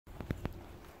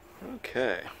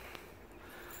Okay,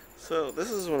 so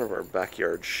this is one of our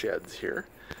backyard sheds here.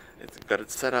 It's got it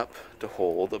set up to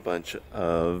hold a bunch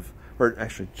of, or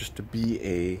actually just to be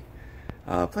a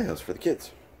playhouse for the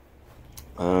kids.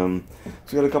 So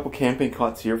we got a couple camping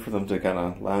cots here for them to kind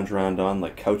of lounge around on,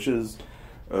 like couches.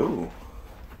 Oh,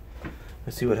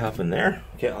 let's see what happened there.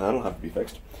 Okay, that'll have to be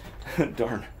fixed.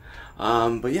 Darn.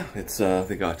 But yeah, it's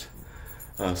they got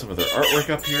some of their artwork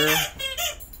up here.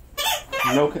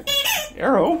 No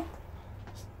Arrow.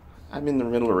 I'm in the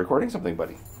middle of recording something,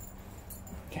 buddy.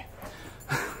 Okay.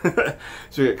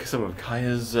 So we got some of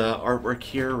Kaya's artwork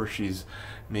here, where she's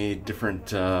made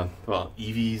different, well,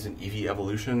 Eevees and Eevee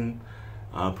Evolution,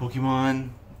 Pokemon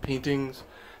paintings,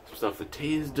 some stuff that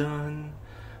Tay's done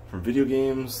from video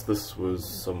games. This was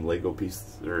some Lego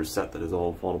piece or set that is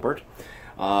all fallen apart.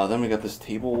 Then we got this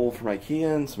table from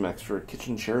IKEA and some extra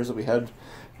kitchen chairs that we had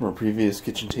from our previous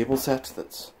kitchen table set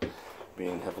that's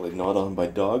being heavily gnawed on by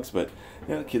dogs, but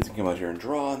you know, kids can come out here and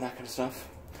draw and that kind of stuff.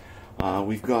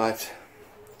 We've got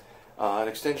an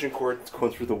extension cord that's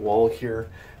going through the wall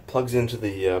here, plugs into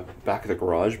the back of the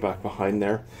garage, back behind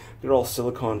there. They're all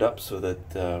siliconed up so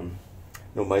that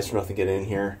no mice or nothing get in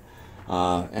here.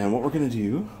 And what we're going to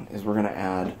do is we're going to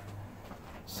add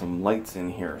some lights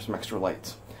in here, some extra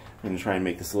lights. I'm going to try and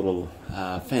make this a little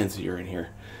fancier in here,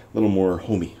 a little more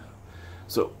homey.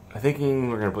 So I'm thinking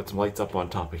we're going to put some lights up on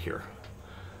top of here.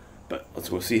 But let's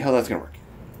go see how that's going to work.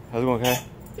 How's it going, Kai?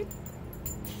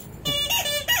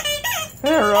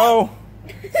 Hello!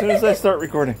 As soon as I start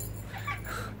recording.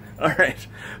 Alright,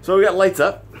 so we got lights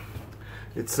up.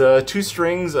 It's 2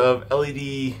 strings of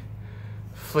LED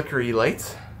flickery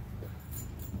lights.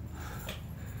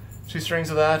 2 strings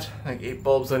of that, like 8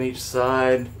 bulbs on each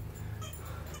side.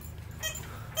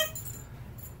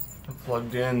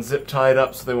 Plugged in, zip tied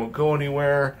up so they won't go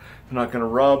anywhere. They're not going to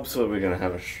rub, so we're going to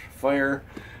have a fire.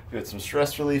 We got some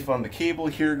stress relief on the cable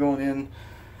here going in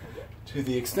to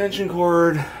the extension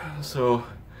cord. So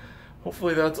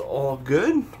hopefully that's all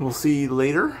good. We'll see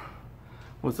later.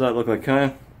 What's that look like,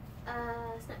 Kaya?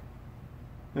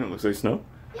 Snow. It looks like snow.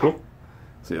 Yeah. Cool.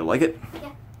 So you like it?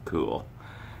 Yeah. Cool.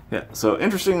 Yeah, so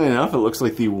interestingly enough, it looks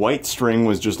like the white string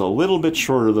was just a little bit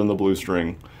shorter than the blue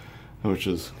string, which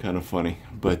is kind of funny.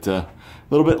 But a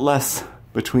little bit less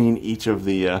between each of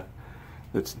the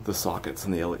sockets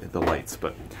and the lights.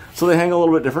 But so they hang a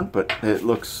little bit different, but it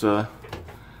looks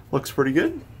pretty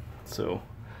good. So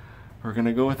we're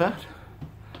gonna go with that.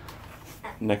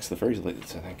 Next to the fairy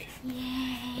lights, I think.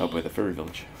 Yay. Out by the fairy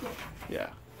village.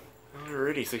 Yeah.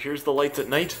 Alrighty, so here's the lights at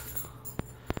night.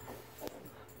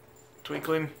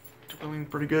 Twinkling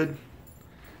pretty good.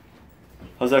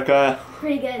 How's that, Kaya?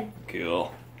 Pretty good.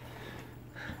 Cool.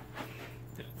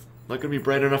 It's not gonna be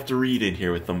bright enough to read in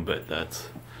here with them, but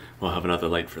we'll have another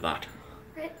light for that.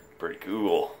 Right. Pretty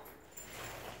cool.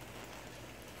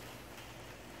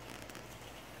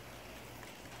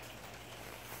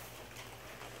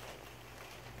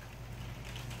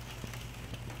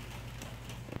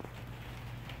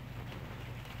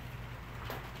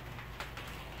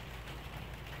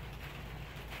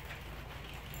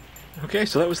 Okay,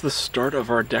 so that was the start of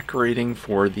our decorating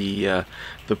for the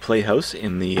playhouse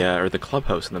in the or the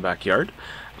clubhouse in the backyard.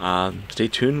 Stay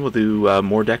tuned. We'll do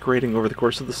more decorating over the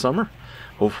course of the summer.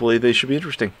 Hopefully they should be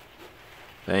interesting.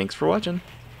 Thanks for watching.